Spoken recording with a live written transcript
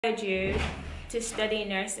You to study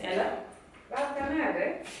nursing.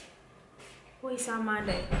 Wait,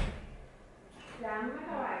 Monday.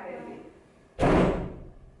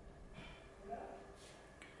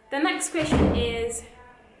 The next question is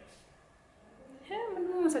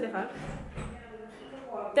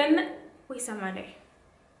then wait, Monday.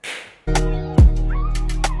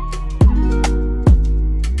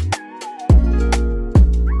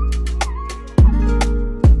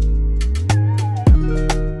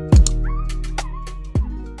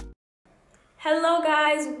 Hello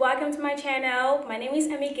guys, welcome to my channel. My name is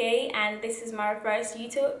Emmy Gay and this is my first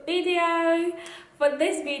YouTube video. For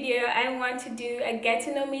this video, I want to do a get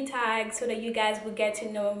to know me tag so that you guys will get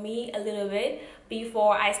to know me a little bit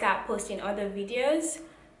before I start posting other videos.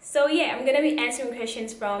 So yeah, I'm gonna be answering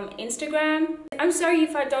questions from Instagram. I'm sorry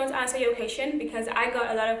if I don't answer your question because I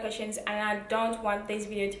got a lot of questions and I don't want this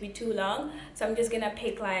video to be too long. So I'm just gonna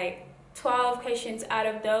pick like 12 questions out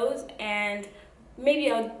of those, and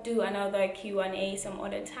maybe I'll do another Q&A some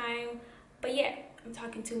other time. But yeah, I'm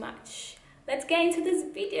talking too much. Let's get into this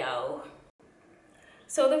video.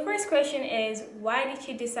 So the first question is, why did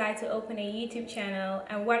you decide to open a YouTube channel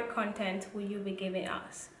and what content will you be giving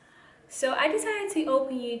us? So I decided to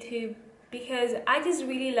open YouTube because I just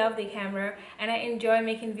really love the camera and I enjoy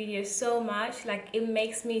making videos so much. Like, it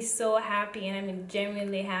makes me so happy and I'm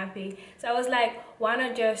genuinely happy. So I was like, why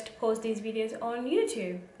not just post these videos on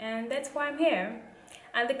YouTube? And that's why I'm here.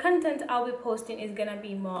 And the content I'll be posting is gonna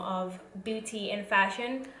be more of beauty and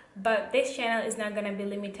fashion, but this channel is not gonna be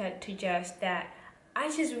limited to just that. I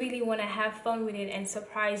just really want to have fun with it and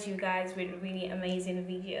surprise you guys with really amazing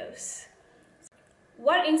videos.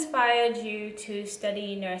 What inspired you to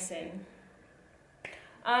study nursing?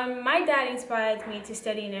 My dad inspired me to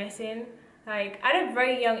study nursing. Like, at a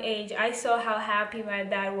very young age, I saw how happy my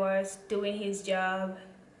dad was doing his job,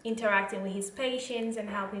 interacting with his patients and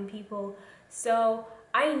helping people. So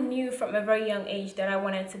I knew from a very young age that I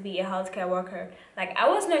wanted to be a healthcare worker. Like, I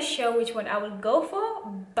was not sure which one I would go for,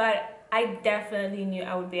 but I definitely knew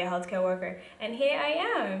I would be a healthcare worker. And here I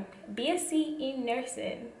am, BSc in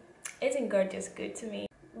nursing. Isn't God just good to me?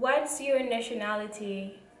 What's your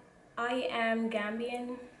nationality? I am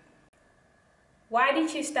Gambian. Why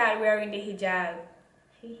did you start wearing the hijab?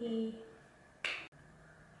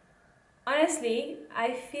 Honestly,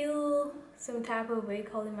 I feel some type of way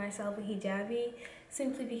calling myself a hijabi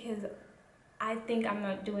simply because I think I'm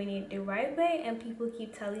not doing it the right way and people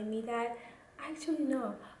keep telling me that. Actually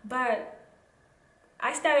no, but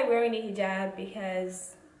I started wearing the hijab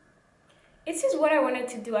because it's just what I wanted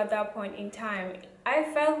to do at that point in time. I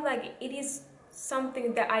felt like it is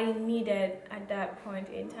something that I needed at that point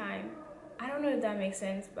in time. I don't know if that makes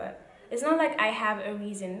sense, but it's not like I have a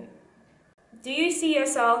reason. Do you see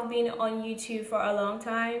yourself being on YouTube for a long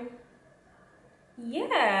time?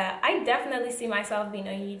 Yeah, I definitely see myself being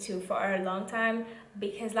on YouTube for a long time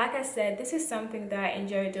because, like I said, this is something that I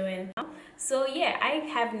enjoy doing. So yeah, I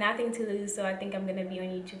have nothing to lose, so I think I'm gonna be on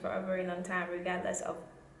YouTube for a very long time regardless of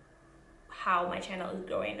how my channel is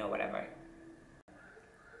growing or whatever.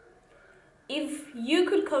 If you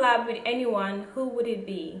could collab with anyone, who would it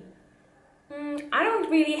be? I don't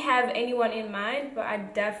really have anyone in mind, but I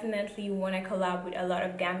definitely want to collab with a lot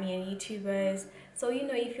of Gambian YouTubers. So, you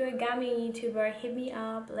know, if you're a Gambian YouTuber, hit me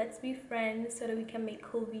up. Let's be friends so that we can make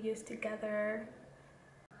cool videos together.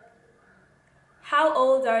 How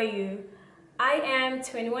old are you? I am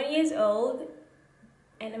 21 years old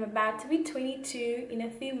and I'm about to be 22 in a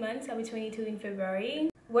few months. I'll be 22 in February.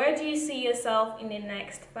 Where do you see yourself in the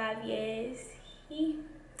next 5 years?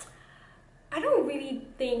 I don't really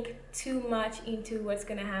think too much into what's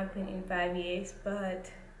gonna happen in 5 years,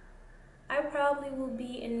 but I probably will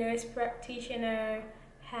be a nurse practitioner,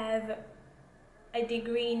 have a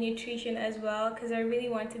degree in nutrition as well, because I really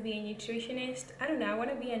want to be a nutritionist. I don't know, I want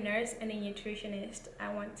to be a nurse and a nutritionist.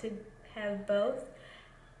 I want to have both.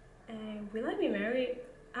 And will I be married?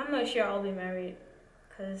 I'm not sure I'll be married,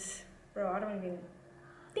 because bro, I don't even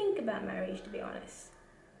think about marriage, to be honest.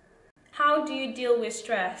 How do you deal with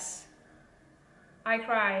stress? I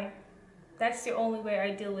cry. That's the only way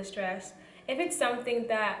I deal with stress. If it's something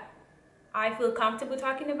that I feel comfortable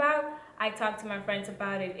talking about, I talk to my friends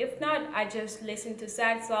about it. If not, I just listen to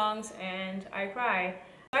sad songs and I cry.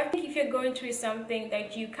 I think if you're going through something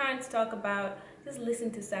that you can't talk about, just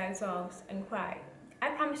listen to sad songs and cry. I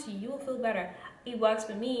promise you, you will feel better. It works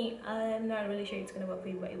for me. I'm not really sure it's gonna work for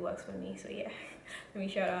you, but it works for me. So yeah, let me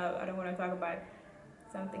shut up. I don't want to talk about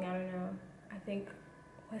something I don't know. I think,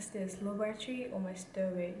 what's this, low battery or my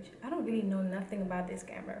storage? I don't really know nothing about this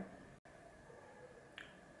camera.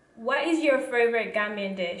 What is your favorite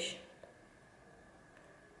Gambian dish?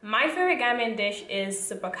 My favorite Gambian dish is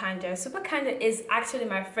super kanja. Super kanja is actually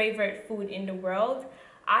my favorite food in the world.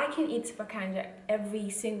 I can eat super kanja every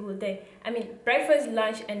single day. I mean, breakfast,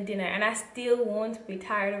 lunch, and dinner, and I still won't be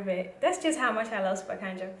tired of it. That's just how much I love super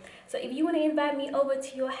kanja. So if you want to invite me over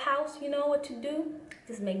to your house, you know what to do.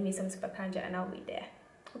 Just make me some super kanja and I'll be there.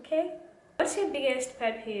 Okay? What's your biggest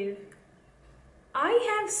pet peeve?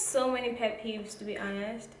 I have so many pet peeves, to be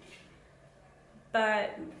honest.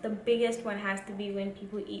 But the biggest one has to be when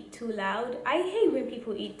people eat too loud. I hate when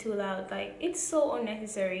people eat too loud. Like, it's so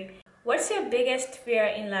unnecessary. What's your biggest fear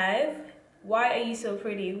in life? Why are you so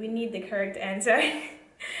pretty? We need the correct answer.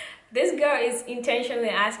 This girl is intentionally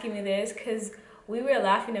asking me this because we were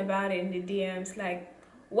laughing about it in the DMs. Like,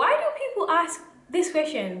 why do people ask this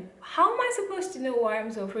question? How am I supposed to know why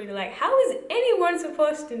I'm so pretty? Like, how is anyone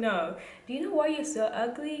supposed to know? Do you know why you're so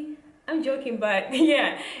ugly? I'm joking, but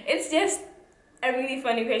yeah, it's just a really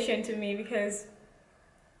funny question to me because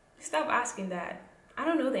stop asking that. I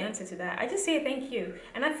don't know the answer to that. I just say thank you.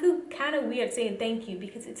 And I feel kind of weird saying thank you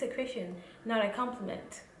because it's a question, not a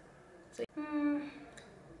compliment. So,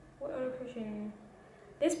 what other question?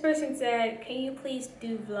 This person said, can you please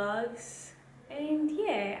do vlogs? And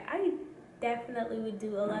yeah, I definitely would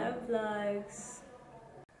do a lot of vlogs.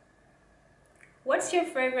 What's your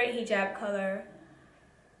favorite hijab color?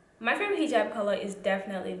 My favorite hijab color is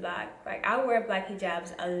definitely black. Like, I wear black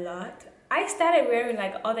hijabs a lot. I started wearing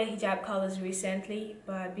like other hijab colors recently,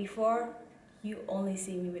 but before, you only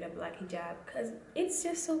see me with a black hijab because it's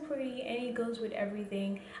just so pretty and it goes with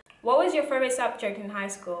everything. What was your favorite subject in high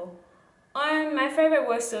school? My favorite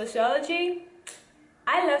was sociology.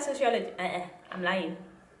 I love sociology. I'm lying.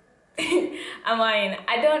 I'm lying.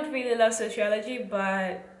 I don't really love sociology,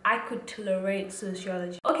 but I could tolerate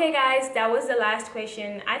sociology. Okay guys, that was the last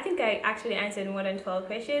question. I think I actually answered more than 12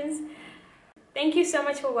 questions. Thank you so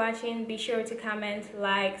much for watching. Be sure to comment,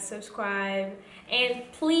 like, subscribe, and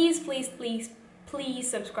please, please, please, please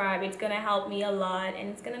subscribe. It's gonna help me a lot and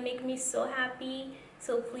it's gonna make me so happy.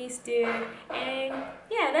 So please do. And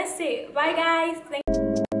yeah, that's it. Bye guys. Thank